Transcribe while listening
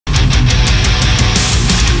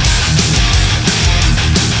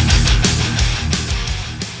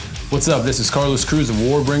What's up? This is Carlos Cruz of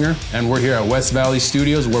Warbringer, and we're here at West Valley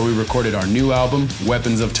Studios where we recorded our new album,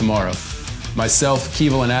 Weapons of Tomorrow. Myself,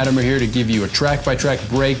 Keeval, and Adam are here to give you a track-by-track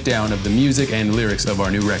breakdown of the music and lyrics of our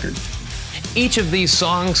new record. Each of these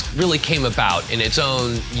songs really came about in its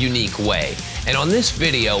own unique way. And on this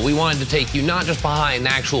video, we wanted to take you not just behind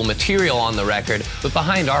the actual material on the record, but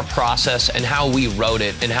behind our process and how we wrote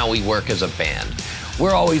it and how we work as a band.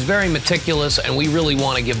 We're always very meticulous, and we really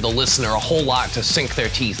want to give the listener a whole lot to sink their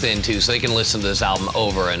teeth into so they can listen to this album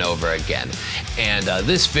over and over again. And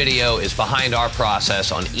this video is behind our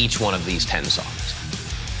process on each one of these 10 songs.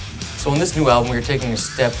 So on this new album, we're taking a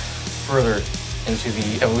step further into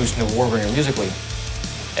the evolution of Warbringer musically.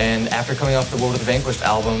 And after coming off the Woe to the Vanquished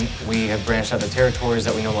album, we have branched out to territories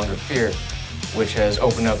that we no longer fear, which has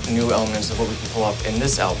opened up new elements of what we can pull off in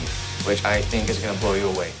this album, which I think is going to blow you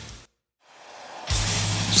away.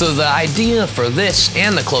 So the idea for this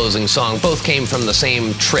and the closing song both came from the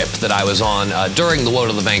same trip that I was on during the Woe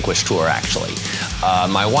to the Vanquished tour, actually.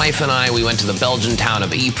 My wife and I, we went to the Belgian town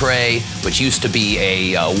of Ypres, which used to be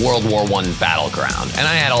a World War I battleground, and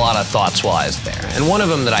I had a lot of thoughts while I was there. And one of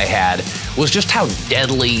them that I had was just how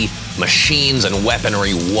deadly machines and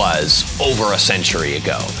weaponry was over a century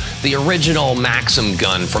ago. The original Maxim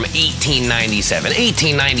gun from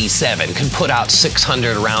 1897 could put out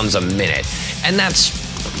 600 rounds a minute, and that's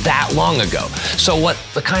that long ago. So what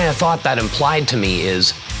the kind of thought that implied to me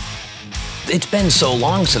is, it's been so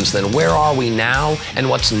long since then, where are we now and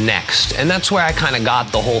what's next? And that's where I kind of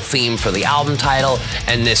got the whole theme for the album title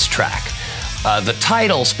and this track. The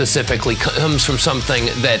title specifically comes from something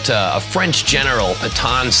that a French general,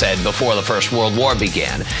 Pétain, said before the First World War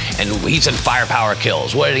began. And he said, firepower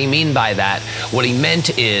kills. What did he mean by that? What he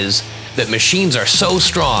meant is that machines are so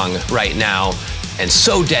strong right now and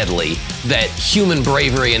so deadly that human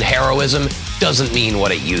bravery and heroism doesn't mean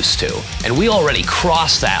what it used to. And we already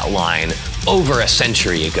crossed that line over a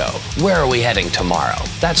century ago. Where are we heading tomorrow?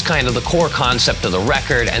 That's kind of the core concept of the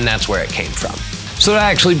record, and that's where it came from. So to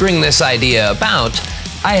actually bring this idea about,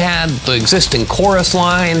 I had the existing chorus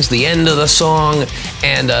lines, the end of the song,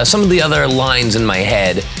 and some of the other lines in my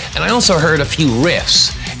head. And I also heard a few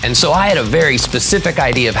riffs. And so I had a very specific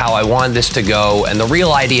idea of how I wanted this to go, and the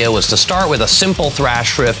real idea was to start with a simple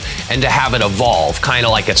thrash riff and to have it evolve, kind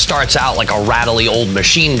of like it starts out like a rattly old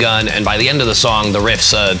machine gun, and by the end of the song, the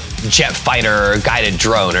riff's a jet fighter or guided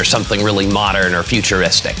drone or something really modern or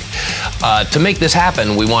futuristic. To make this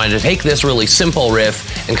happen, we wanted to take this really simple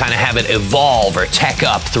riff and kind of have it evolve or tech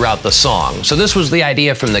up throughout the song. So this was the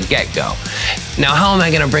idea from the get-go. Now, how am I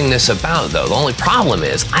going to bring this about, though? The only problem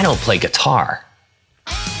is I don't play guitar.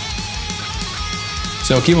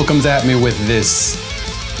 So Keeval comes at me with this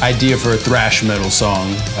idea for a thrash metal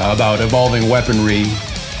song about evolving weaponry.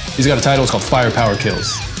 He's got a title, it's called Firepower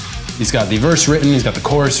Kills. He's got the verse written, he's got the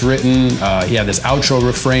chorus written, he had this outro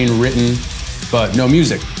refrain written, but no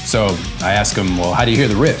music. So I asked him, well, how do you hear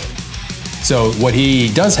the riff? So what he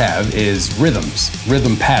does have is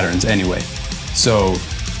rhythm patterns anyway. So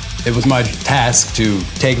it was my task to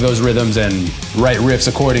take those rhythms and write riffs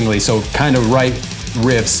accordingly, so kind of write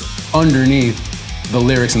riffs underneath the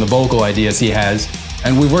lyrics and the vocal ideas he has.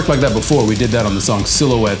 And we've worked like that before. We did that on the song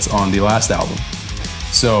Silhouettes on the last album.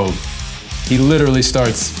 So he literally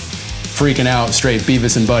starts freaking out, straight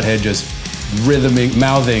Beavis and Butthead, just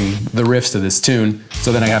mouthing the riffs to this tune.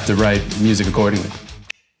 So then I have to write music accordingly.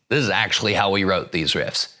 This is actually how we wrote these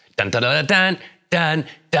riffs. Dun dun dun dun dun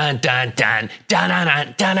dun dun dun dun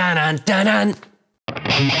dun dun dun dun dun.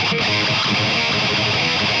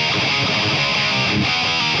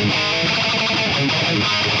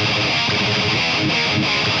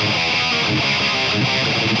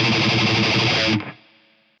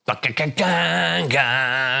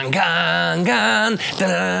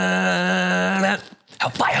 How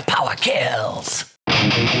firepower kills.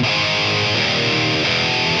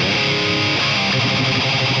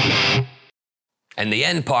 And the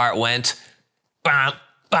end part went bam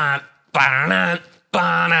bam ba-na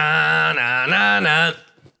ba-na-na-na-na.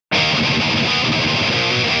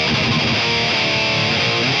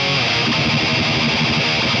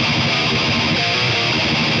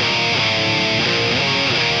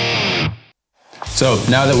 So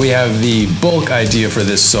now that we have the bulk idea for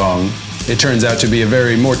this song, it turns out to be a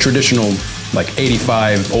very more traditional, like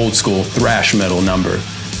 85 old school thrash metal number.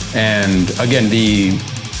 And again, the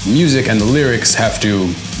music and the lyrics have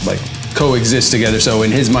to like coexist together. So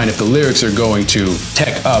in his mind, if the lyrics are going to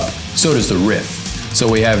tech up, so does the riff. So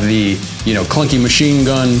we have the, you know, clunky machine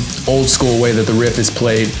gun, old school way that the riff is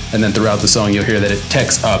played, and then throughout the song you'll hear that it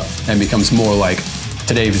techs up and becomes more like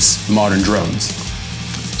today's modern drones.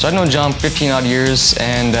 So I've known John 15 odd years,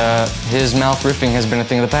 and his mouth riffing has been a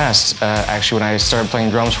thing of the past. Actually, when I started playing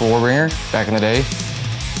drums for Warbringer back in the day,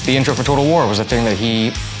 the intro for Total War was a thing that he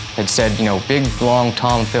had said, you know, big, long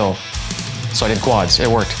tom fill. So I did quads, it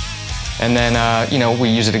worked. And then, you know, we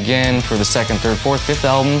use it again for the second, third, fourth, fifth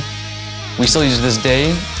album. We still use it to this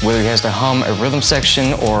day, whether he has to hum a rhythm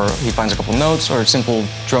section or he finds a couple notes or simple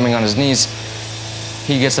drumming on his knees.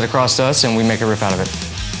 He gets it across to us and we make a riff out of it.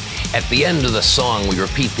 At the end of the song, we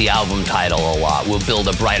repeat the album title a lot. We'll build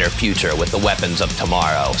a brighter future with the weapons of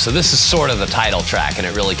tomorrow. So this is sort of the title track, and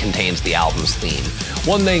it really contains the album's theme.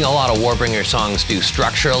 One thing a lot of Warbringer songs do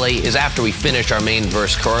structurally is after we finish our main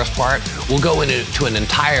verse-chorus part, we'll go into an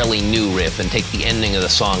entirely new riff and take the ending of the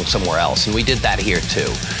song somewhere else, and we did that here too.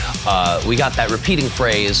 We got that repeating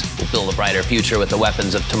phrase, we'll build a brighter future with the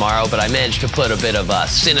weapons of tomorrow, but I managed to put a bit of a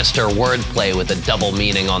sinister wordplay with a double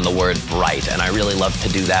meaning on the word bright, and I really love to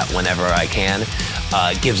do that whenever I can.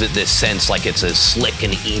 It gives it this sense like it's a slick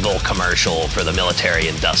and evil commercial for the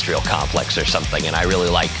military-industrial complex or something, and I really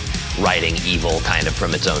like writing evil kind of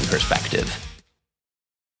from its own perspective.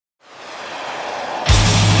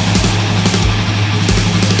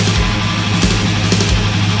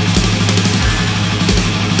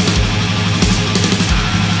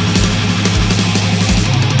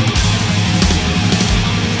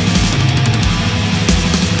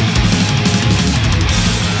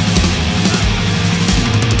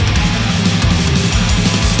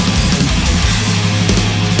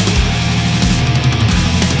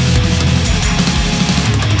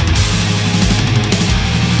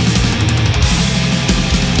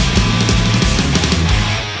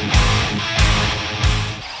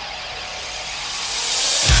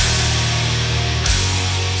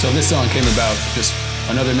 So this song came about just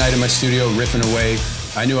another night in my studio, riffing away.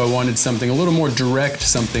 I knew I wanted something a little more direct,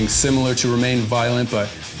 something similar to Remain Violent, but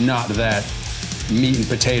not that meat and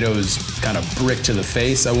potatoes kind of brick to the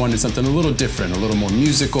face. I wanted something a little different, a little more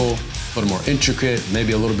musical, a little more intricate,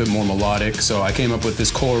 maybe a little bit more melodic. So I came up with this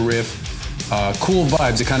core riff. Cool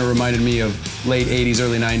vibes. It kind of reminded me of late 80s,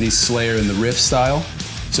 early 90s Slayer in the riff style.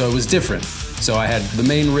 So it was different. So I had the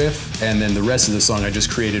main riff, and then the rest of the song I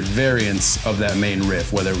just created variants of that main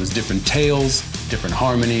riff, whether it was different tails, different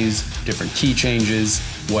harmonies, different key changes,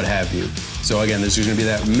 what have you. So again, this is going to be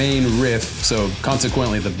that main riff, so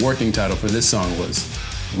consequently the working title for this song was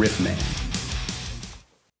Riff Man.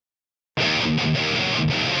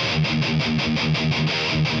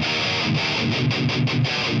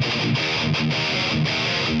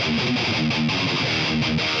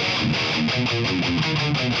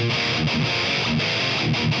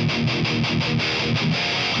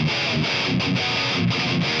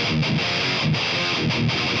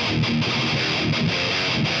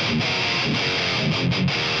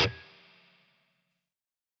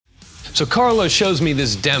 So Carlos shows me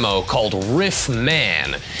this demo called Riff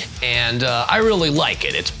Man, and I really like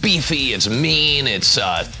it. It's beefy, it's mean, it's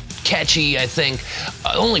catchy, I think.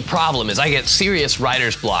 The only problem is I get serious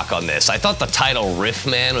writer's block on this. I thought the title Riff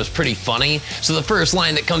Man was pretty funny, so the first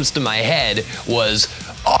line that comes to my head was,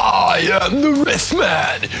 "I am the Riff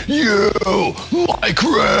Man, you like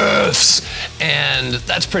riffs," and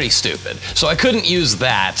that's pretty stupid. So I couldn't use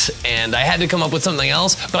that, and I had to come up with something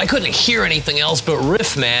else, but I couldn't hear anything else but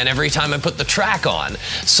Riff Man every time I put the track on.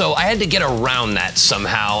 So I had to get around that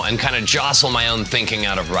somehow and kind of jostle my own thinking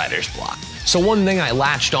out of writer's block. So one thing I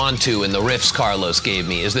latched onto in the riffs Carlos gave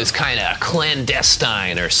me is this kind of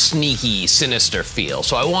clandestine or sneaky, sinister feel.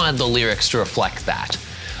 So I wanted the lyrics to reflect that.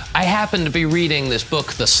 I happened to be reading this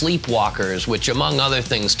book, The Sleepwalkers, which among other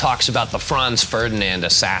things talks about the Franz Ferdinand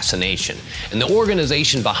assassination. And the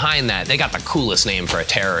organization behind that, they got the coolest name for a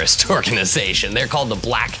terrorist organization. They're called the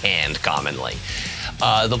Black Hand commonly.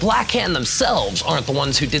 The Black Hand themselves aren't the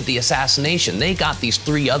ones who did the assassination. They got these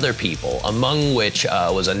three other people, among which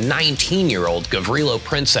was a 19-year-old Gavrilo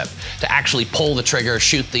Princip, to actually pull the trigger,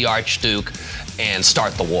 shoot the Archduke, and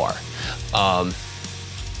start the war.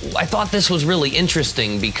 I thought this was really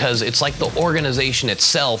interesting because it's like the organization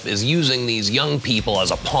itself is using these young people as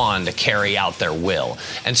a pawn to carry out their will.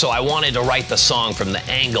 And so I wanted to write the song from the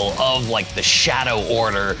angle of like the shadow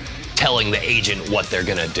order telling the agent what they're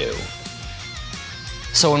gonna do.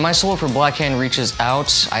 So when my solo for Black Hand reaches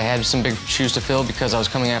out, I had some big shoes to fill because I was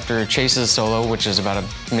coming after Chase's solo, which is about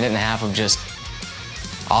a minute and a half of just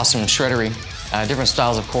awesome shreddery. Different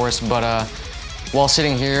styles, of course, but while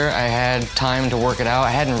sitting here, I had time to work it out. I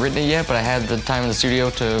hadn't written it yet, but I had the time in the studio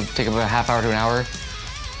to take about a half hour to an hour.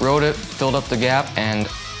 Wrote it, filled up the gap, and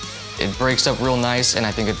it breaks up real nice, and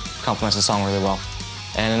I think it complements the song really well.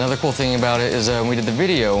 And another cool thing about it is when we did the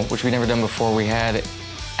video, which we'd never done before, we had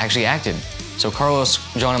actually acted. So Carlos,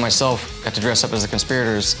 John, and myself got to dress up as the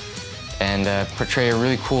conspirators and portray a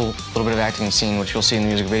really cool little bit of acting scene, which you'll see in the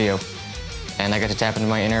music video. And I got to tap into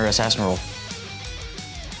my inner assassin role.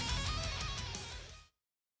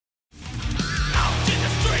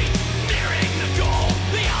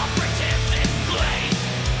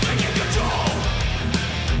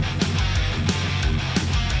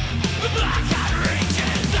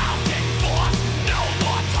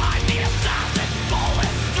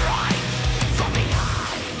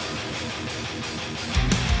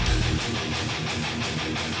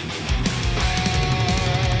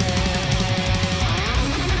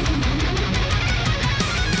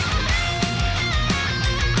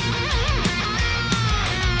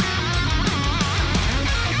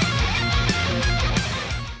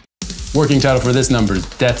 Working title for this number is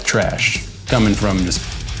Death Trash, coming from just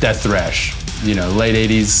death thrash. You know, late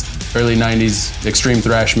 80s, early 90s, extreme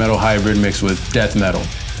thrash metal hybrid mixed with death metal.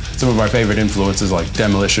 Some of our favorite influences like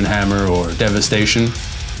Demolition Hammer or Devastation.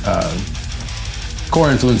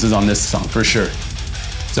 Core influences on this song, for sure.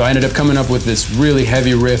 So I ended up coming up with this really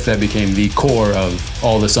heavy riff that became the core of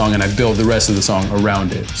all the song, and I built the rest of the song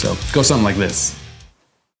around it. So it goes something like this.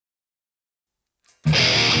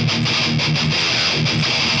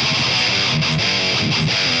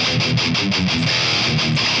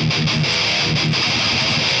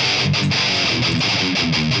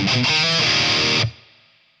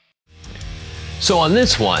 So on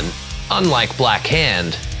this one, unlike Black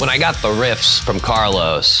Hand, when I got the riffs from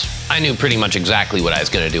Carlos, I knew pretty much exactly what I was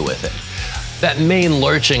going to do with it. That main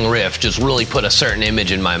lurching riff just really put a certain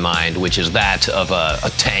image in my mind, which is that of a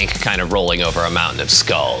tank kind of rolling over a mountain of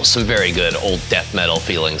skulls. Some very good old death metal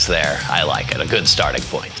feelings there. I like it, a good starting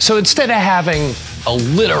point. So instead of having a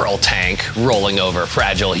literal tank rolling over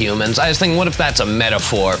fragile humans, I was thinking, what if that's a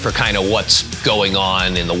metaphor for kind of what's going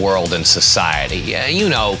on in the world and society? You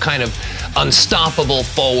know, kind of unstoppable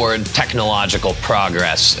forward technological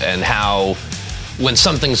progress, and how when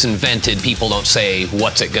something's invented, people don't say,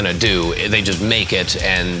 what's it gonna do? They just make it,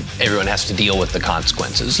 and everyone has to deal with the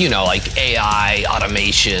consequences. You know, like AI,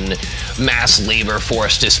 automation, mass labor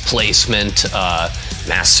force displacement,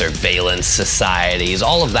 mass surveillance societies,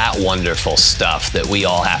 all of that wonderful stuff that we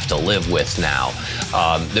all have to live with now,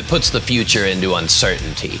 that puts the future into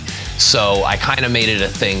uncertainty. So I kind of made it a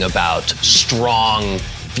thing about strong,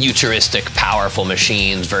 futuristic, powerful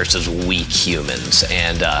machines versus weak humans.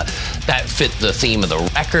 And that fit the theme of the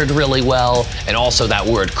record really well. And also that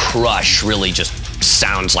word crush really just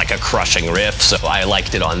sounds like a crushing riff. So I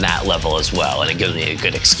liked it on that level as well. And it gives me a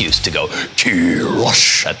good excuse to go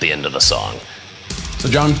crush at the end of the song. So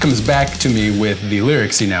John comes back to me with the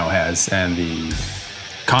lyrics he now has and the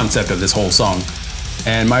concept of this whole song.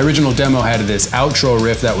 And my original demo had this outro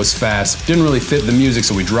riff that was fast, didn't really fit the music,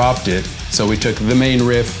 so we dropped it. So we took the main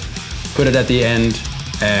riff, put it at the end,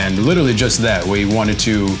 and literally just that. We wanted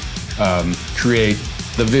to create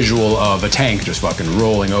the visual of a tank just fucking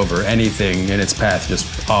rolling over anything in its path,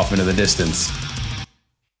 just off into the distance.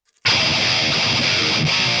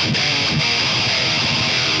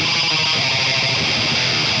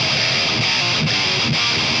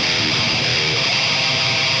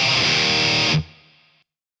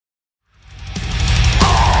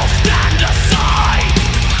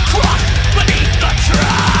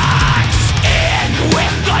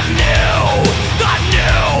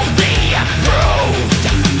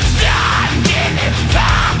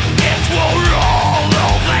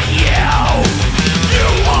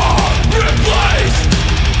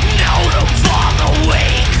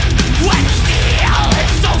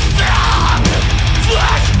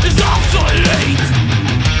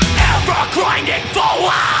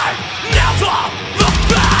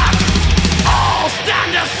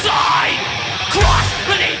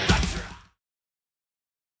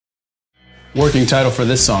 Working title for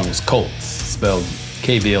this song is Colts, spelled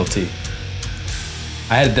KBLT.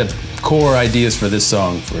 I had the core ideas for this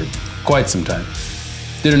song for quite some time.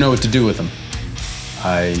 Didn't know what to do with them.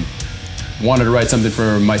 I wanted to write something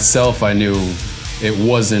for myself. I knew it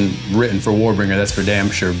wasn't written for Warbringer, that's for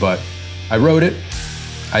damn sure, but I wrote it,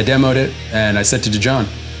 I demoed it, and I sent it to John,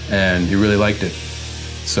 and he really liked it.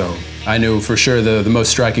 So I knew for sure the most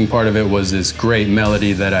striking part of it was this great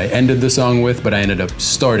melody that I ended the song with, but I ended up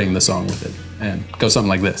starting the song with it. And it goes something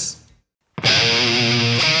like this.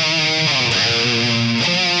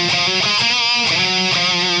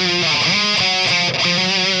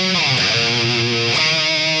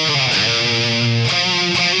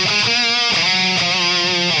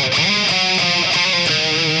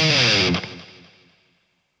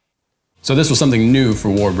 So this was something new for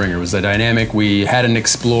Warbringer. It was a dynamic we hadn't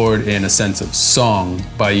explored in a sense of song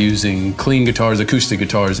by using clean guitars, acoustic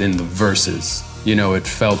guitars in the verses. You know, it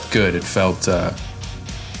felt good. It felt, it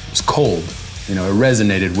was cold. You know, it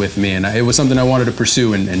resonated with me, and it was something I wanted to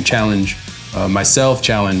pursue and challenge myself,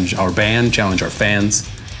 challenge our band, challenge our fans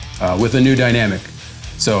with a new dynamic.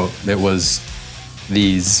 So it was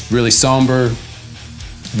these really somber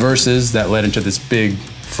verses that led into this big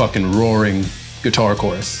fucking roaring guitar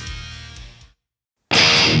chorus.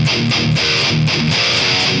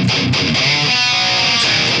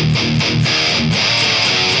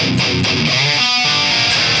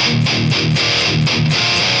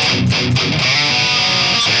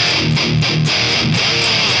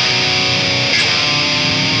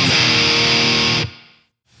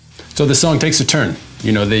 So the song takes a turn.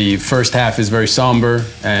 You know, the first half is very somber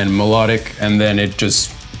and melodic, and then it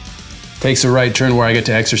just takes a right turn where I get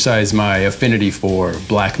to exercise my affinity for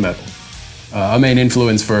black metal. A main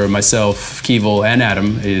influence for myself, Keevil, and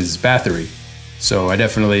Adam is Bathory. So I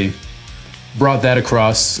definitely brought that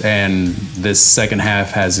across, and this second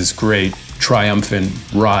half has this great triumphant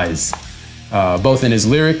rise, both in his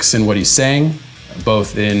lyrics and what he's saying,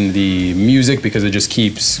 both in the music because it just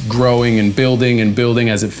keeps growing and building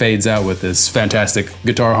as it fades out with this fantastic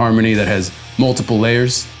guitar harmony that has multiple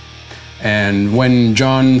layers. And when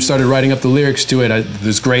John started writing up the lyrics to it,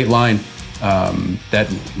 this great line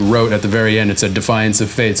that wrote at the very end, it said Defiance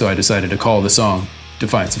of Fate, so I decided to call the song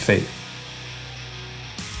Defiance of Fate.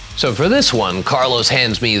 So for this one, Carlos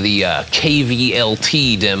hands me the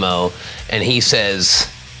KVLT demo, and he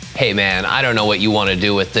says, "Hey man, I don't know what you want to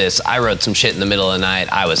do with this. I wrote some shit in the middle of the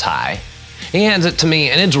night. I was high." He hands it to me,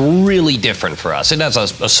 and it's really different for us. It has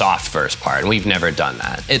a soft verse part, and we've never done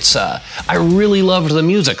that. It's, I really loved the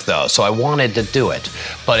music though, so I wanted to do it.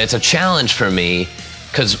 But it's a challenge for me,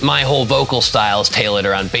 because my whole vocal style is tailored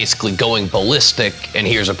around basically going ballistic, and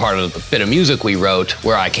here's a part of the bit of music we wrote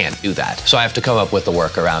where I can't do that. So I have to come up with a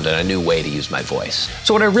workaround and a new way to use my voice.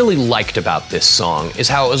 So what I really liked about this song is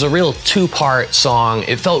how it was a real two-part song.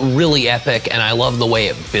 It felt really epic, and I love the way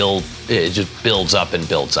it just builds up and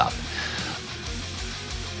builds up.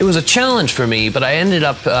 It was a challenge for me, but I ended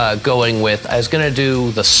up going with, I was gonna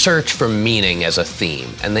do the search for meaning as a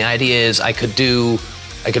theme. And the idea is I could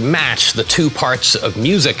match the two parts of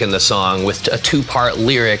music in the song with a two-part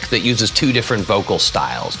lyric that uses two different vocal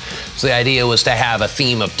styles. So the idea was to have a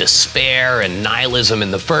theme of despair and nihilism in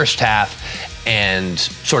the first half, and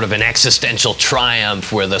sort of an existential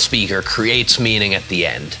triumph where the speaker creates meaning at the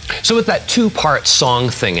end. So with that two-part song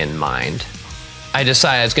thing in mind, I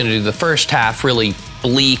decided I was gonna do the first half really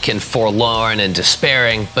bleak and forlorn and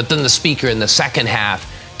despairing, but then the speaker in the second half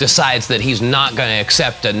decides that he's not going to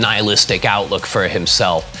accept a nihilistic outlook for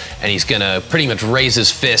himself, and he's going to pretty much raise his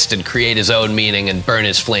fist and create his own meaning and burn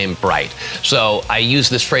his flame bright. So I use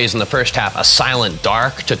this phrase in the first half, a silent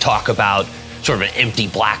dark, to talk about sort of an empty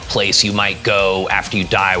black place you might go after you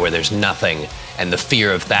die where there's nothing, and the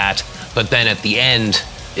fear of that. But then at the end,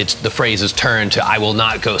 the phrase is turned to I will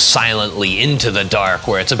not go silently into the dark,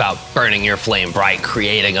 where it's about burning your flame bright,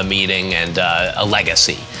 creating a meaning and a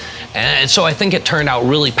legacy. And so I think it turned out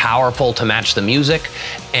really powerful to match the music,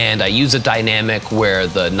 and I use a dynamic where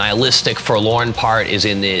the nihilistic forlorn part is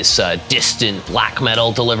in this distant black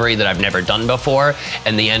metal delivery that I've never done before,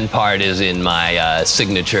 and the end part is in my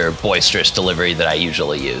signature boisterous delivery that I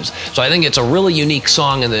usually use. So I think it's a really unique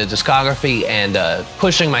song in the discography, and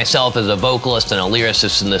pushing myself as a vocalist and a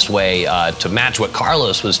lyricist in this way to match what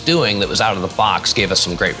Carlos was doing that was out of the box gave us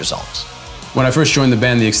some great results. When I first joined the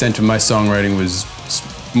band, the extent of my songwriting was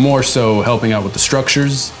more so helping out with the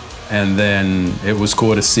structures, and then it was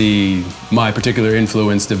cool to see my particular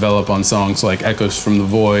influence develop on songs like Echoes from the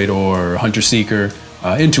Void or Hunter Seeker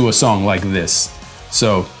into a song like this.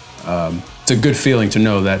 So it's a good feeling to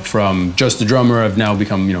know that from just the drummer I've now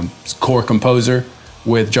become, you know, core composer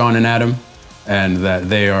with John and Adam, and that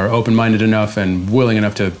they are open-minded enough and willing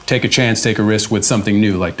enough to take a chance, take a risk with something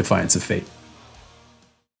new like Defiance of Fate.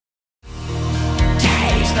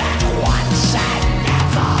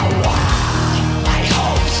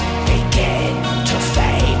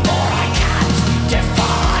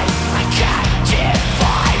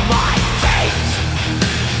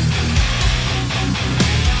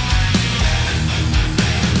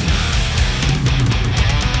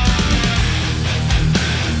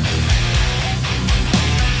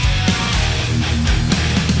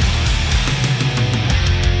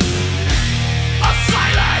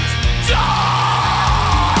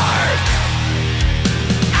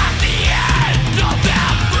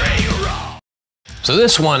 So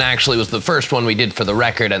this one actually was the first one we did for the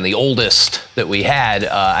record and the oldest that we had.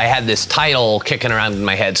 I had this title kicking around in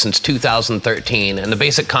my head since 2013, and the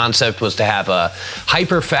basic concept was to have a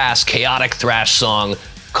hyper-fast, chaotic thrash song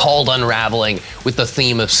called Unraveling with the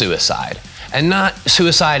theme of suicide. And not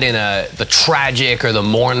suicide in the tragic or the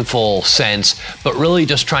mournful sense, but really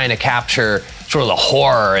just trying to capture sort of the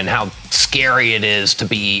horror and how scary it is to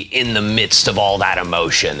be in the midst of all that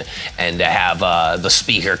emotion and to have the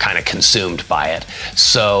speaker kind of consumed by it.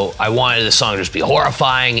 So I wanted the song to just be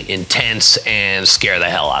horrifying, intense, and scare the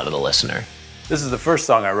hell out of the listener. This is the first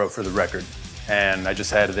song I wrote for the record, and I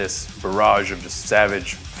just had this barrage of just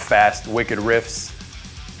savage, fast, wicked riffs.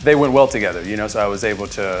 They went well together, you know, so I was able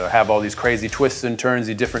to have all these crazy twists and turns,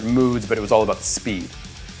 these different moods, but it was all about the speed.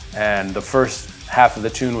 And the first half of the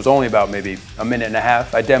tune was only about maybe a minute and a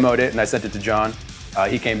half. I demoed it and I sent it to John.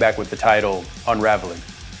 He came back with the title Unraveling.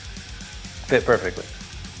 Fit perfectly.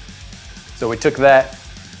 So we took that,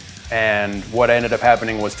 and what ended up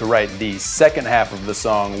happening was to write the second half of the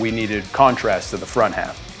song, we needed contrast to the front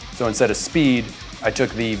half. So instead of speed, I took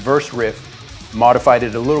the verse riff, modified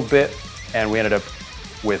it a little bit, and we ended up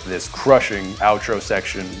with this crushing outro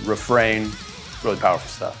section, refrain, really powerful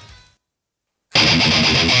stuff.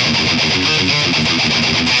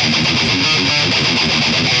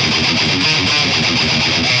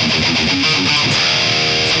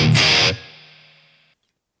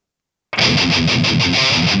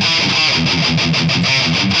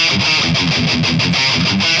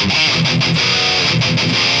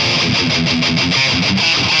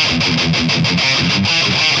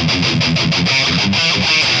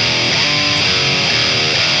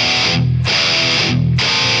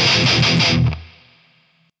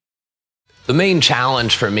 The main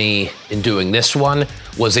challenge for me in doing this one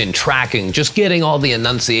was in tracking, just getting all the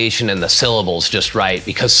enunciation and the syllables just right,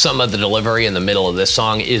 because some of the delivery in the middle of this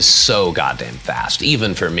song is so goddamn fast,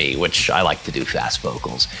 even for me, which I like to do fast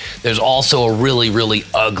vocals. There's also a really, really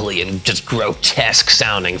ugly and just grotesque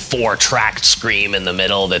sounding 4-tracked scream in the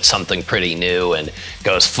middle that's something pretty new and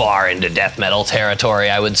goes far into death metal territory,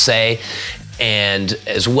 I would say. And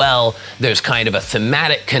as well, there's kind of a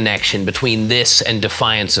thematic connection between this and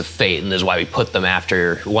Defiance of Fate, and this is why we put them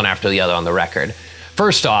one after the other on the record.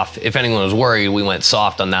 First off, if anyone was worried, we went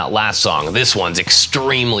soft on that last song. This one's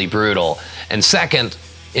extremely brutal. And second,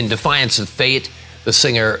 in Defiance of Fate, the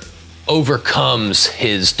singer overcomes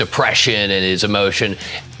his depression and his emotion,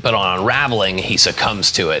 but on Unraveling, he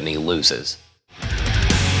succumbs to it and he loses.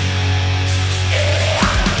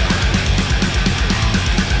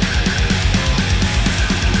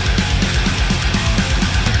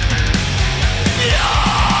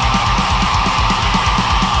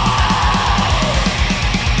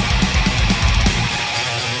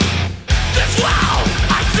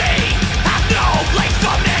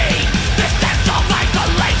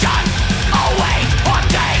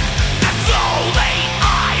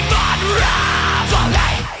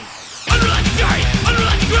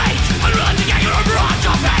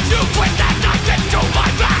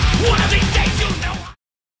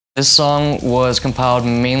 This song was compiled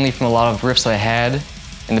mainly from a lot of riffs that I had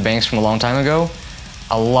in the banks from a long time ago.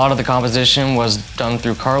 A lot of the composition was done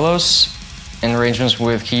through Carlos in arrangements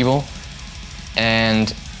with Keeble, and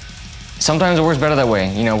sometimes it works better that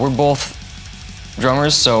way. You know, we're both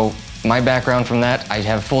drummers, so my background from that, I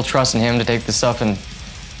have full trust in him to take this stuff and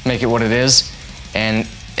make it what it is, and it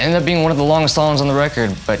ended up being one of the longest songs on the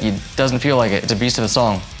record, but it doesn't feel like it. It's a beast of a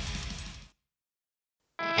song.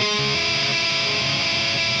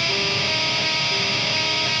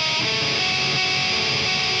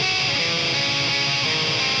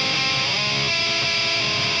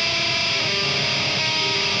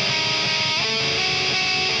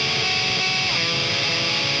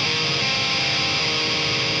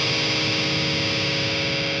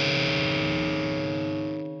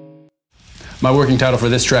 My working title for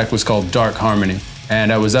this track was called Dark Harmony,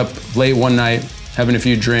 and I was up late one night, having a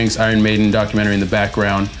few drinks, Iron Maiden documentary in the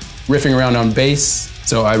background, riffing around on bass,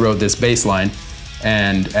 so I wrote this bass line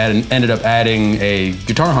and ended up adding a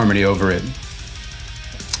guitar harmony over it.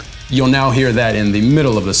 You'll now hear that in the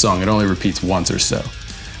middle of the song. It only repeats once or so.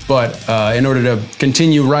 But in order to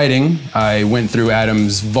continue writing, I went through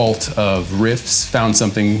Adam's vault of riffs, found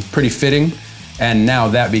something pretty fitting, and now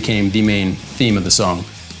that became the main theme of the song.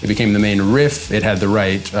 It became the main riff. It had the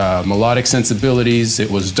right melodic sensibilities. It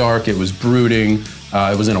was dark, it was brooding.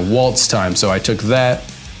 It was in a waltz time, so I took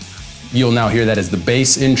that. You'll now hear that as the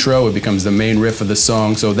bass intro. It becomes the main riff of the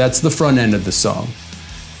song. So that's the front end of the song.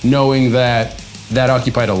 Knowing that that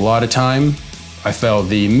occupied a lot of time, I felt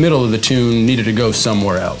the middle of the tune needed to go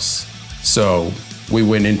somewhere else. So we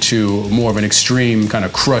went into more of an extreme, kind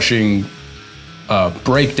of crushing,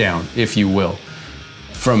 breakdown, if you will.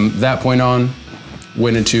 From that point on,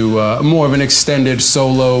 went into more of an extended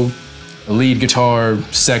solo lead guitar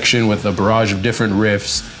section with a barrage of different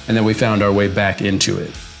riffs, and then we found our way back into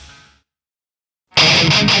it.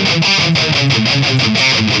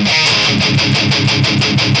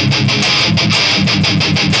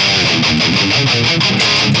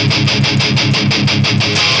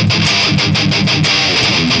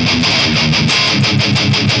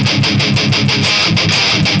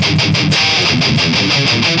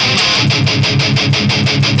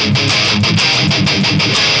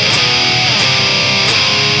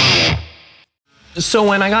 So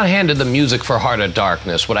when I got handed the music for Heart of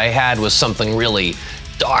Darkness, what I had was something really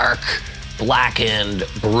dark, blackened,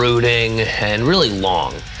 brooding, and really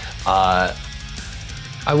long. I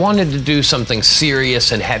wanted to do something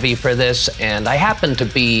serious and heavy for this, and I happened to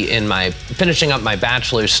be finishing up my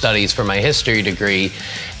bachelor's studies for my history degree.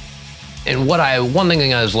 And one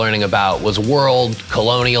thing I was learning about was world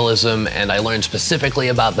colonialism, and I learned specifically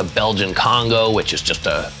about the Belgian Congo, which is just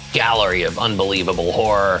a gallery of unbelievable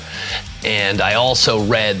horror. And I also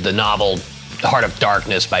read the novel Heart of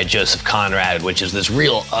Darkness by Joseph Conrad, which is this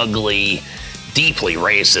real ugly, deeply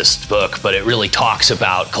racist book, but it really talks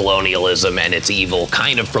about colonialism and its evil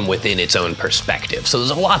kind of from within its own perspective. So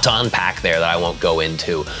there's a lot to unpack there that I won't go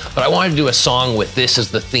into, but I wanted to do a song with this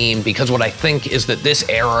as the theme because what I think is that this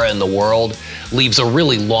era in the world leaves a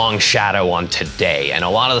really long shadow on today, and a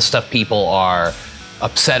lot of the stuff people are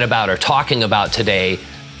upset about or talking about today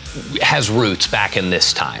has roots back in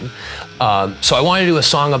this time. So I wanted to do a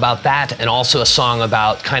song about that, and also a song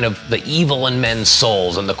about kind of the evil in men's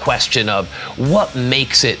souls and the question of what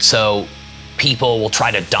makes it so people will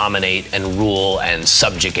try to dominate and rule and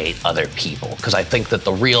subjugate other people. Because I think that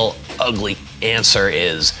the real ugly answer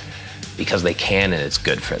is because they can and it's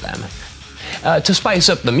good for them. To spice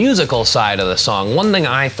up the musical side of the song, one thing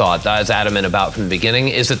I thought that I was adamant about from the beginning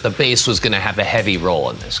is that the bass was going to have a heavy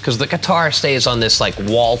role in this, because the guitar stays on this like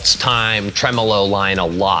waltz time tremolo line a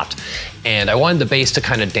lot, and I wanted the bass to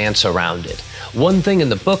kind of dance around it. One thing in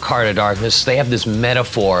the book Heart of Darkness, they have this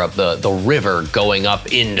metaphor of the river going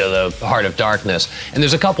up into the Heart of Darkness, and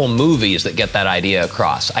there's a couple movies that get that idea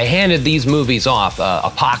across. I handed these movies off,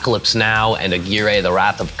 Apocalypse Now and Aguirre, The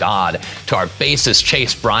Wrath of God, to our bassist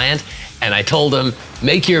Chase Bryant, and I told him,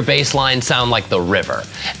 make your bass line sound like the river.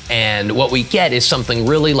 And what we get is something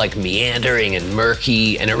really like meandering and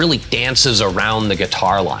murky, and it really dances around the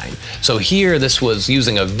guitar line. So here, this was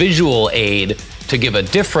using a visual aid to give a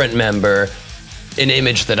different member an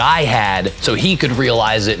image that I had so he could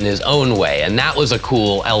realize it in his own way. And that was a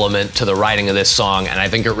cool element to the writing of this song, and I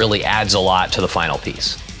think it really adds a lot to the final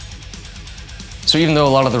piece. So even though a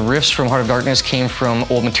lot of the riffs from Heart of Darkness came from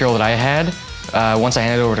old material that I had, once I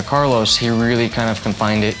handed it over to Carlos, he really kind of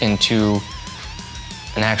confined it into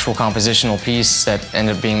an actual compositional piece that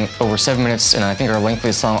ended up being over 7 minutes, and I think our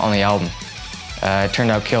lengthiest song on the album. It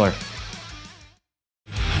turned out killer.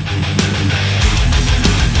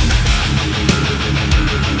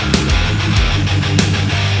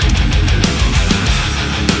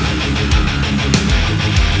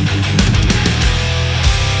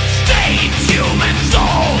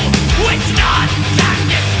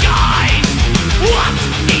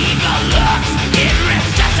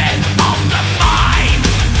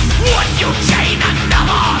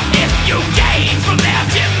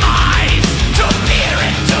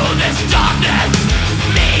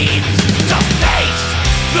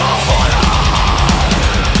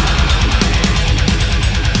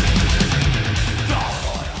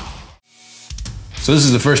 So this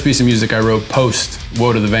is the first piece of music I wrote post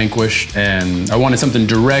Woe to the Vanquished, and I wanted something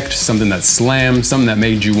direct, something that slammed, something that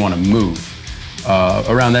made you want to move.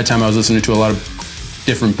 Around that time I was listening to a lot of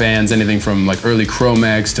different bands, anything from like early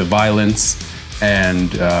Cro-Mags to Violence,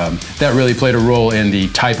 and that really played a role in the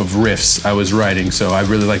type of riffs I was writing. So I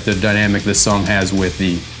really like the dynamic this song has with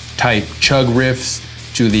the tight chug riffs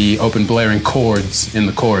to the open blaring chords in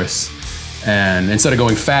the chorus. And instead of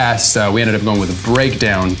going fast, we ended up going with a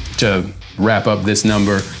breakdown to wrap up this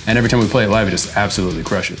number, and every time we play it live, it just absolutely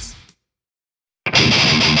crushes.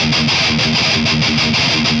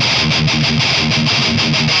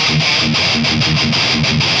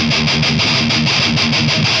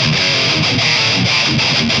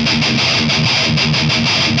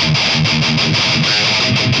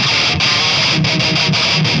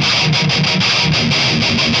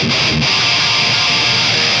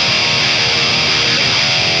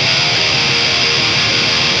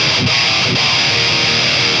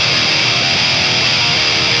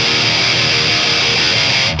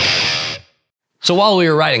 So while we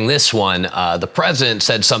were writing this one, the president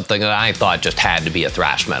said something that I thought just had to be a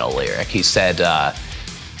thrash metal lyric. He said,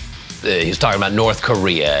 he's talking about North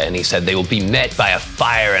Korea, and he said they will be met by a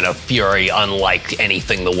fire and a fury unlike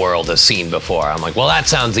anything the world has seen before. I'm like, well, that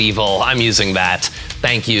sounds evil. I'm using that.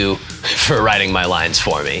 Thank you for writing my lines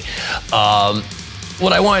for me.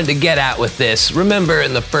 What I wanted to get at with this, remember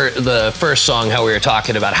in the first song how we were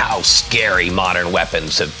talking about how scary modern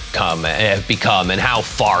weapons have become and how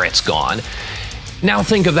far it's gone. Now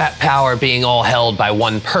think of that power being all held by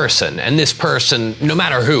one person, and this person, no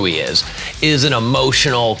matter who he is an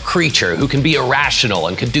emotional creature who can be irrational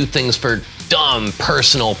and can do things for dumb,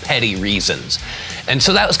 personal, petty reasons. And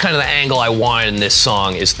so that was kind of the angle I wanted in this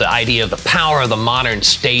song, is the idea of the power of the modern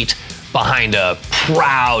state behind a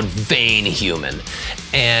proud, vain human.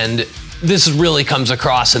 And this really comes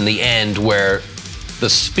across in the end where the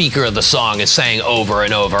speaker of the song is saying over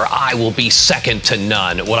and over, I will be second to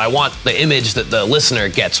none. What I want, the image that the listener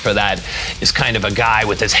gets for that is kind of a guy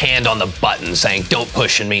with his hand on the button saying, don't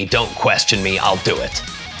push me, don't question me, I'll do it.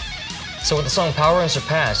 So with the song Power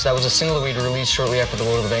Unsurpassed, that was a single that we'd released shortly after the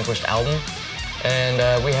Lord of the Vanquished album.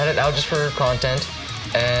 And we had it out just for content.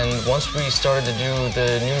 And once we started to do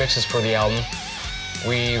the new mixes for the album,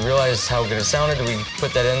 we realized how good it sounded. We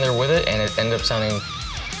put that in there with it, and it ended up sounding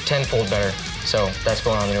tenfold better. So that's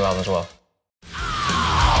going on the new album as well.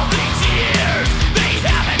 All these years, they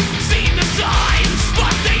haven't seen the signs,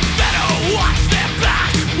 but they better watch their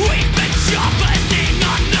back. We've been sharpening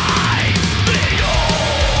our knives. The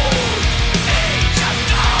old age has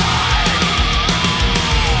died.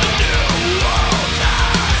 A new world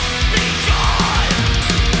has begun.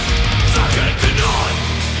 Second to none.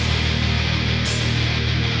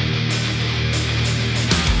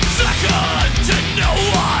 Second to no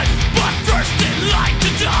one. First in line to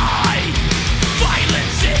die.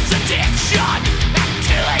 Violence is addiction, and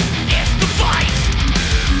killing is the fight.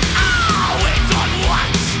 Oh, we've done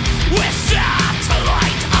once with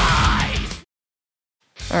satellite eyes.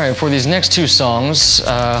 Alright, for these next two songs,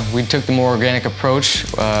 we took the more organic approach.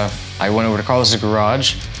 I went over to Carlos's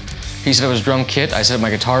garage. He set up his drum kit, I set up my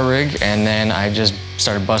guitar rig, and then I just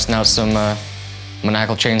started busting out some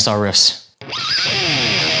maniacal chainsaw riffs.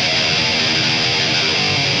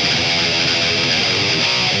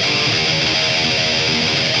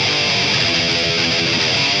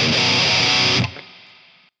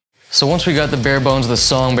 So once we got the bare bones of the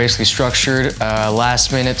song basically structured,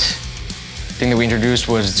 last minute thing that we introduced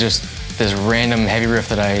was just this random heavy riff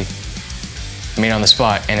that I made on the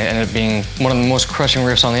spot, and it ended up being one of the most crushing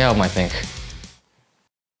riffs on the album, I think.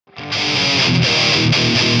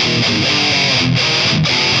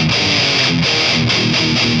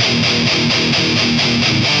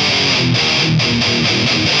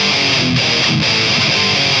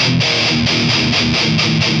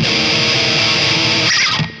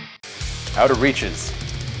 Outer Reaches.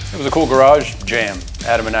 It was a cool garage jam.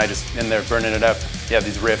 Adam and I just in there burning it up. You have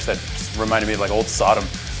these riffs that just reminded me of like old Sodom.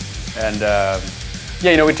 And yeah,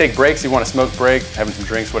 you know, we'd take breaks. You want a smoke break, having some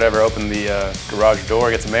drinks, whatever, open the garage door,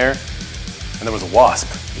 get some air. And there was a wasp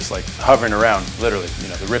just like hovering around, literally. You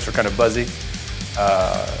know, the riffs were kind of buzzy.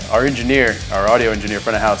 Our engineer, our audio engineer,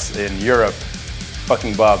 front of house in Europe,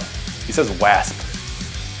 fucking Bob, he says wasp.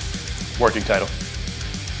 Working title.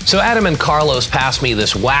 So Adam and Carlos passed me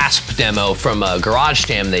this Wasp demo from a garage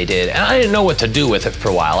jam they did, and I didn't know what to do with it for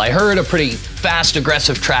a while. I heard a pretty fast,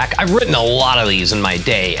 aggressive track. I've written a lot of these in my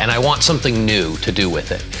day, and I want something new to do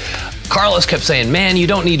with it. Carlos kept saying, man, you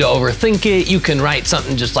don't need to overthink it. You can write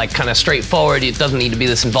something just like kind of straightforward. It doesn't need to be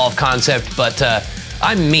this involved concept, but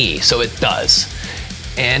I'm me, so it does.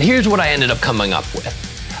 And here's what I ended up coming up with.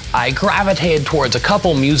 I gravitated towards a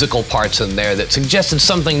couple musical parts in there that suggested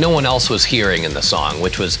something no one else was hearing in the song,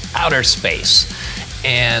 which was outer space.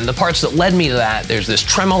 And the parts that led me to that, there's this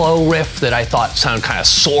tremolo riff that I thought sounded kind of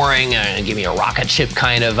soaring and gave me a rocket ship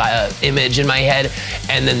kind of image in my head.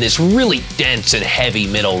 And then this really dense and heavy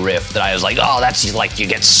middle riff that I was like, oh, that's like you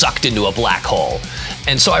get sucked into a black hole.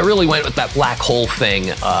 And so I really went with that black hole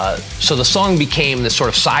thing. So the song became this sort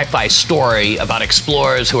of sci-fi story about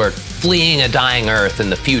explorers who are fleeing a dying Earth in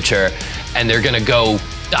the future, and they're gonna go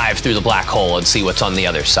dive through the black hole and see what's on the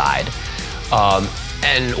other side.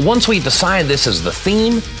 And once we decided this as the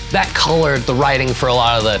theme, that colored the writing for a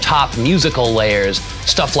lot of the top musical layers.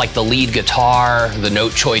 Stuff like the lead guitar, the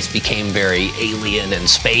note choice became very alien in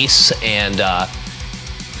space, and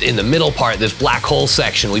in the middle part, this black hole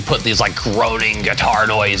section, we put these like groaning guitar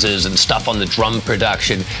noises and stuff on the drum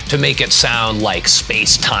production to make it sound like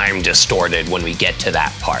space-time distorted when we get to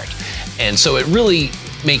that part. And so it really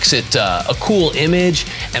makes it a cool image,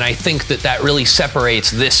 and I think that that really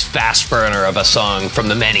separates this fast burner of a song from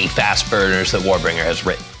the many fast burners that Warbringer has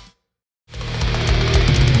written.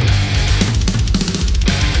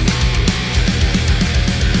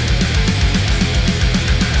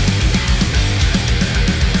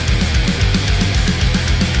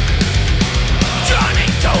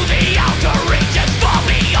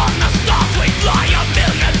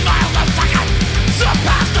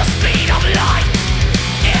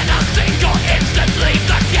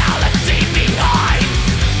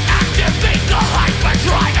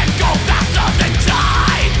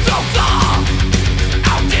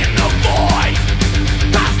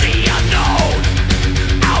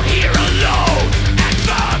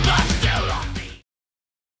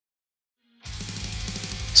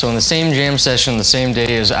 So in the same jam session, the same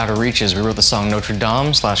day as Outer Reaches, we wrote the song Notre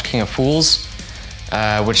Dame / King of Fools,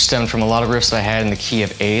 which stemmed from a lot of riffs that I had in the key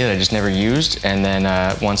of A that I just never used. And then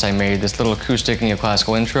once I made this little acoustic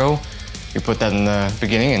neoclassical intro, we put that in the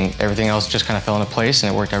beginning and everything else just kind of fell into place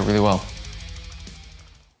and it worked out really well.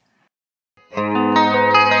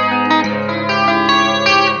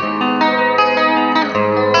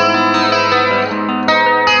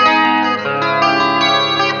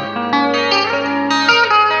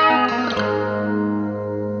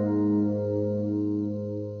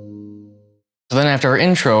 So then after our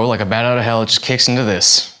intro, like a bat out of hell, it just kicks into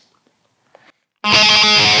this.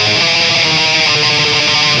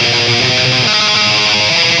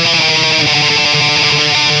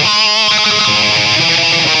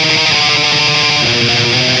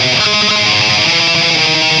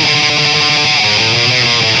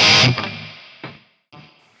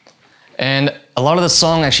 And a lot of the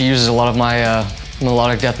song actually uses a lot of my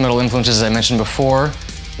melodic death metal influences, as I mentioned before,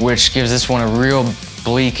 which gives this one a real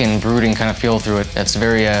bleak and brooding kind of feel through it. That's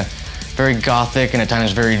very gothic and at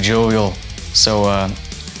times very jovial. So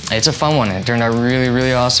it's a fun one. It turned out really,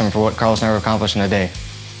 really awesome for what Carlos and I were accomplishing today.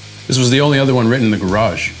 This was the only other one written in the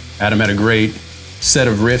garage. Adam had a great set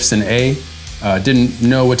of riffs in A. Didn't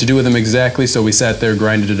know what to do with them exactly, so we sat there,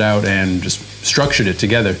 grinded it out, and just structured it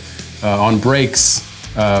together. On breaks,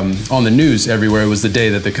 on the news everywhere, it was the day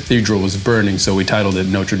that the cathedral was burning, so we titled it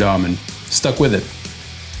Notre Dame and stuck with it.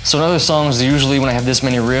 So in other songs, usually when I have this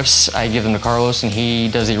many riffs, I give them to Carlos and he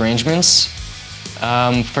does the arrangements.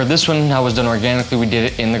 For this one, how it was done organically, we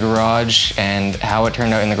did it in the garage, and how it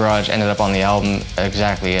turned out in the garage ended up on the album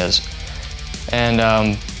exactly as.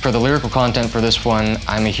 And for the lyrical content for this one,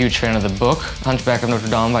 I'm a huge fan of the book, Hunchback of Notre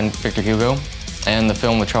Dame by Victor Hugo, and the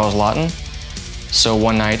film with Charles Laughton. So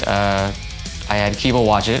one night, I had Keeble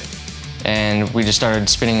watch it, and we just started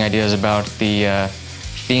spinning ideas about the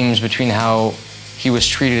themes between how he was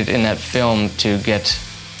treated in that film to get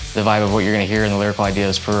the vibe of what you're going to hear in the lyrical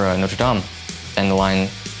ideas for Notre Dame and the line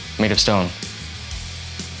made of stone.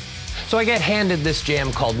 So I get handed this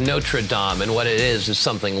jam called Notre Dame, and what it is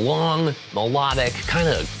something long, melodic, kind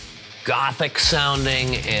of gothic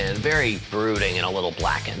sounding, and very brooding and a little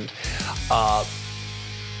blackened.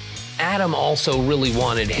 Adam also really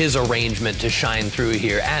wanted his arrangement to shine through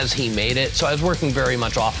here as he made it, so I was working very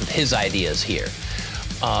much off of his ideas here.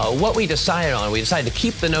 What we decided on, we decided to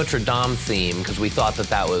keep the Notre Dame theme because we thought that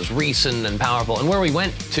that was recent and powerful, and where we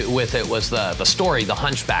went with it was the story, The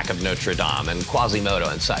Hunchback of Notre Dame, and Quasimodo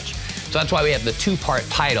and such. So that's why we have the two-part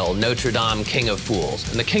title, Notre Dame, King of Fools.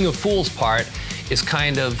 And the King of Fools part is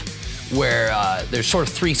kind of where there's sort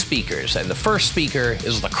of three speakers, and the first speaker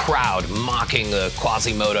is the crowd mocking the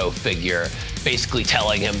Quasimodo figure, basically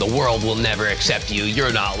telling him the world will never accept you,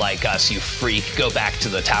 you're not like us, you freak, go back to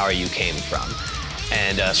the tower you came from.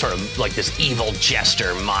 And sort of like this evil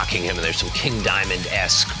jester mocking him, and there's some King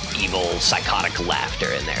Diamond-esque evil psychotic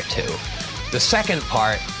laughter in there too. The second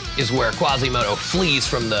part is where Quasimodo flees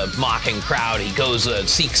from the mocking crowd. He goes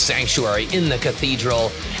seeks sanctuary in the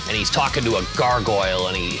cathedral, and he's talking to a gargoyle,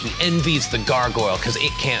 and he envies the gargoyle because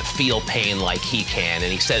it can't feel pain like he can,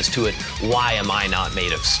 and he says to it, "Why am I not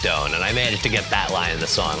made of stone?" And I managed to get that line in the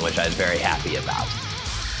song, which I was very happy about.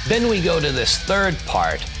 Then we go to this third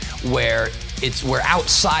part where we're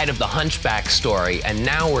outside of the Hunchback story, and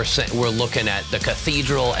now we're looking at the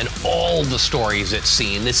cathedral and all the stories it's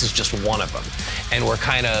seen. This is just one of them. And we're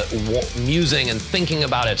kind of musing and thinking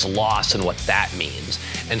about its loss and what that means.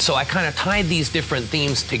 And so I kind of tied these different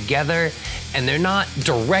themes together, and they're not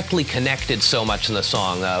directly connected so much in the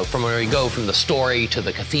song. From where we go from the story to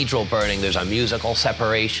the cathedral burning, there's a musical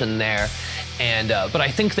separation there. And but I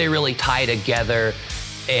think they really tie together,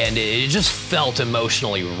 and it just felt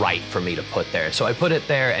emotionally right for me to put there. So I put it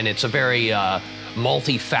there, and it's a very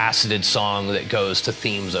multifaceted song that goes to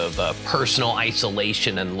themes of personal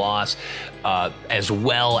isolation and loss, as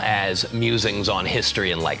well as musings on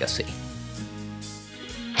history and legacy.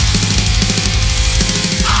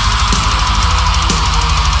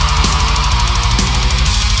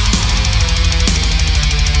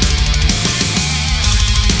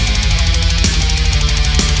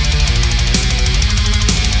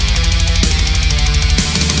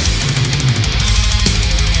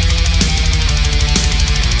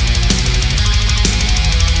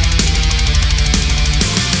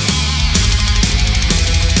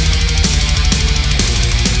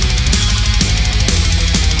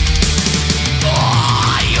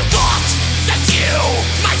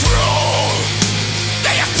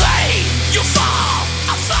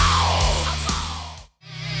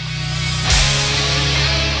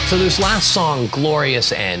 So this last song,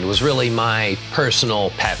 Glorious End, was really my personal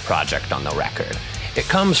pet project on the record. It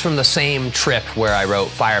comes from the same trip where I wrote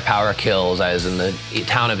Firepower Kills. I was in the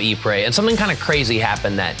town of Ypres, and something kind of crazy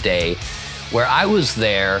happened that day where I was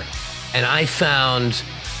there and I found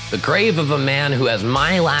the grave of a man who has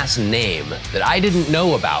my last name that I didn't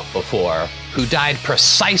know about before, who died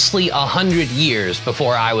precisely 100 years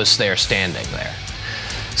before I was there standing there.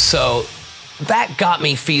 So that got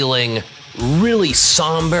me feeling really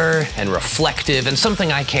somber and reflective, and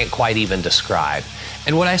something I can't quite even describe.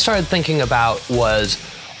 And what I started thinking about was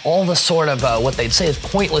all the sort of what they'd say is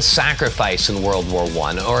pointless sacrifice in World War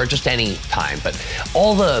I, or just any time, but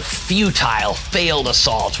all the futile, failed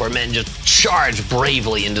assaults where men just charge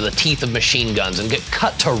bravely into the teeth of machine guns and get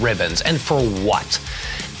cut to ribbons, and for what?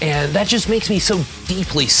 And that just makes me so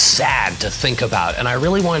deeply sad to think about, and I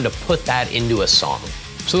really wanted to put that into a song.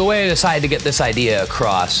 So the way I decided to get this idea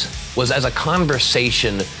across was as a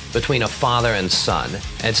conversation between a father and son.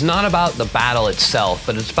 And it's not about the battle itself,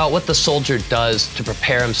 but it's about what the soldier does to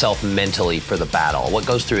prepare himself mentally for the battle, what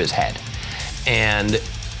goes through his head. And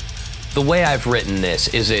the way I've written this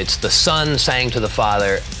is it's the son saying to the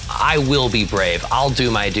father, I will be brave, I'll do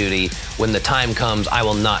my duty. When the time comes, I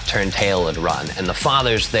will not turn tail and run. And the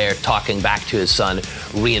father's there talking back to his son,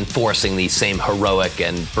 reinforcing these same heroic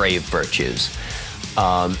and brave virtues.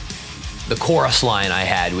 The chorus line I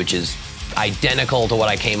had, which is identical to what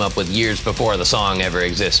I came up with years before the song ever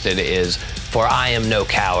existed, is, for I am no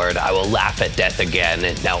coward, I will laugh at death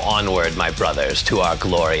again, now onward, my brothers, to our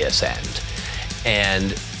glorious end.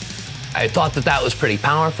 And I thought that that was pretty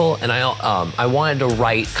powerful, and I wanted to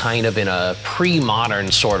write kind of in a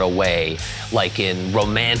pre-modern sort of way, like in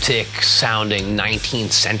romantic-sounding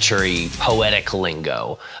 19th century poetic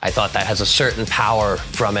lingo. I thought that has a certain power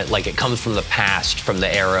from it, like it comes from the past, from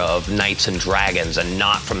the era of knights and dragons, and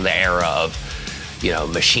not from the era of, you know,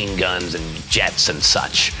 machine guns and jets and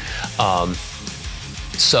such.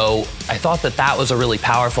 So I thought that that was a really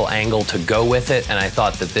powerful angle to go with it, and I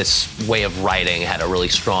thought that this way of writing had a really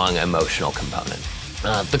strong emotional component.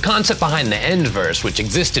 The concept behind the end verse, which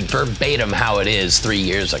existed verbatim how it is 3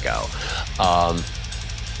 years ago,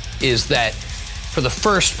 is that for the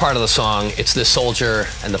first part of the song, it's the soldier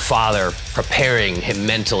and the father preparing him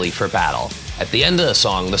mentally for battle. At the end of the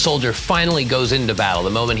song, the soldier finally goes into battle,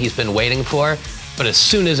 the moment he's been waiting for, but as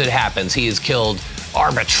soon as it happens, he is killed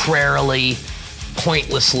arbitrarily,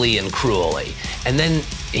 pointlessly, and cruelly. And then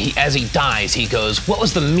as he dies, he goes, what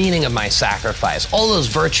was the meaning of my sacrifice? All those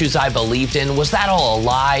virtues I believed in, was that all a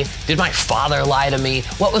lie? Did my father lie to me?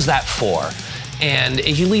 What was that for? And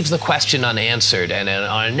he leaves the question unanswered, and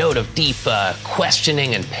on a note of deep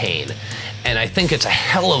questioning and pain. And I think it's a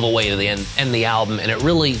hell of a way to end the album, and it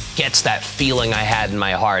really gets that feeling I had in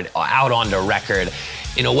my heart out onto record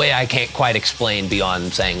in a way I can't quite explain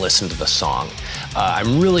beyond saying listen to the song.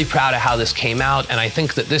 I'm really proud of how this came out, and I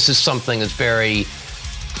think that this is something that's very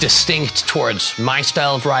distinct towards my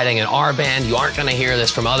style of writing in our band. You aren't gonna hear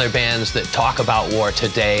this from other bands that talk about war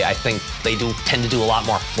today. I think they tend to do a lot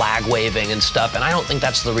more flag waving and stuff, and I don't think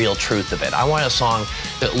that's the real truth of it. I want a song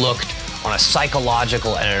that looked on a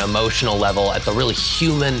psychological and an emotional level at the really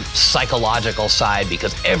human psychological side,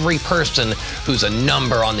 because every person who's a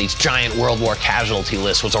number on these giant World War casualty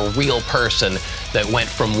lists was a real person that went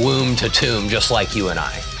from womb to tomb just like you and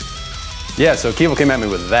I. Yeah, so Kevel came at me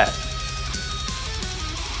with that.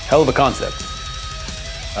 Hell of a concept.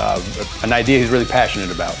 An idea he's really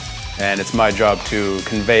passionate about. And it's my job to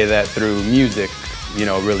convey that through music, you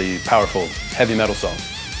know, really powerful heavy metal song.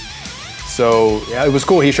 So yeah, it was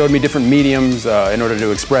cool. He showed me different mediums in order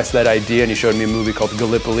to express that idea, and he showed me a movie called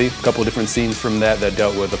Gallipoli, a couple of different scenes from that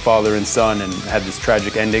dealt with a father and son and had this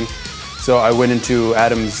tragic ending. So I went into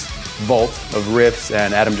Adam's vault of riffs,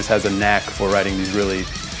 and Adam just has a knack for writing these really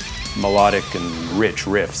melodic and rich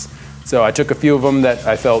riffs. So I took a few of them that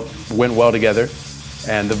I felt went well together,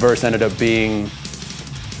 and the verse ended up being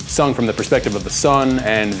sung from the perspective of the son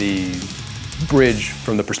and the bridge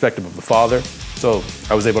from the perspective of the father. So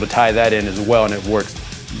I was able to tie that in as well, and it works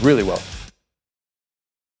really well.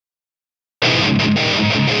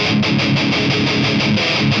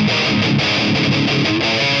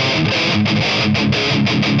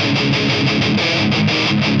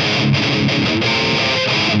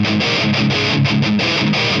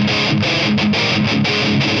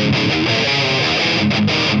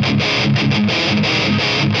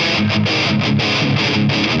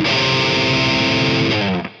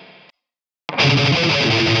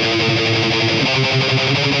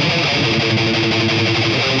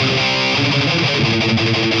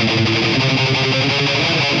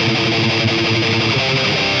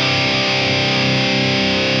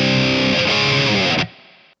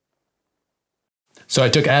 So I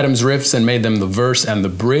took Adam's riffs and made them the verse and the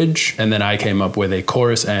bridge, and then I came up with a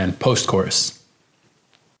chorus and post-chorus.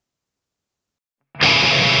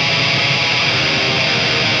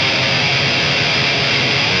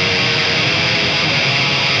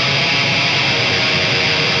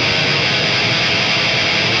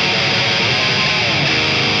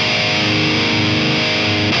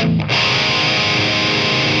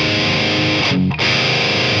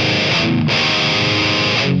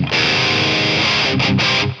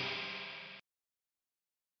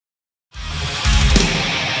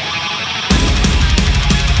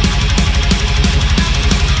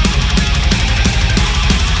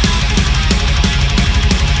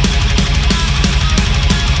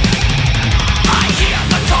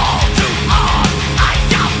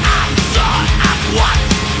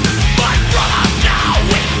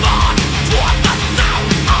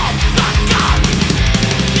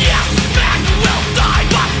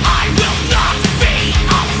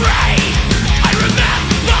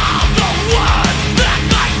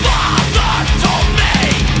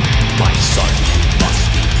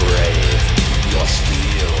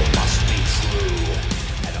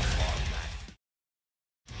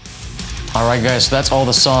 Alright guys, so that's all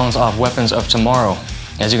the songs off Weapons of Tomorrow.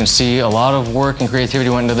 As you can see, a lot of work and creativity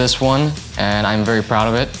went into this one, and I'm very proud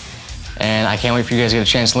of it. And I can't wait for you guys to get a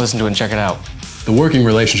chance to listen to it and check it out. The working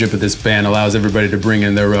relationship with this band allows everybody to bring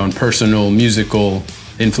in their own personal musical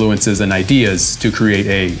influences and ideas to create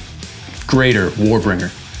a greater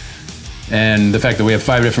Warbringer. And the fact that we have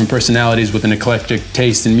 5 different personalities with an eclectic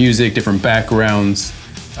taste in music, different backgrounds,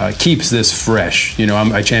 keeps this fresh. You know,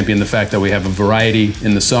 I champion the fact that we have a variety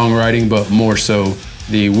in the songwriting, but more so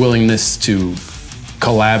the willingness to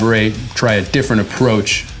collaborate, try a different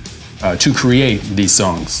approach to create these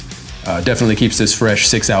songs. Definitely keeps this fresh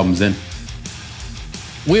 6 albums in.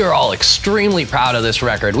 We are all extremely proud of this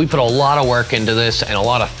record. We put a lot of work into this and a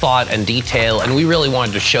lot of thought and detail, and we really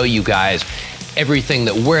wanted to show you guys everything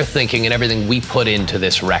that we're thinking and everything we put into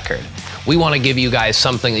this record. We want to give you guys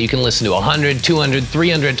something that you can listen to 100, 200,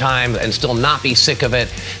 300 times and still not be sick of it,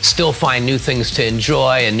 still find new things to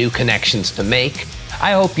enjoy and new connections to make.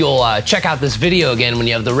 I hope you'll check out this video again when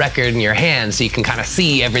you have the record in your hands so you can kind of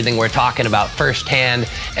see everything we're talking about firsthand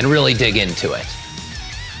and really dig into it.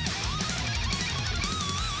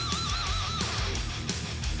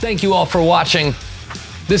 Thank you all for watching.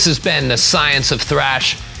 This has been The Science of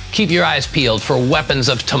Thrash. Keep your eyes peeled for Weapons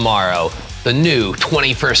of Tomorrow, the new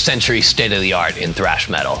 21st century state-of-the-art in thrash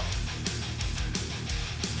metal.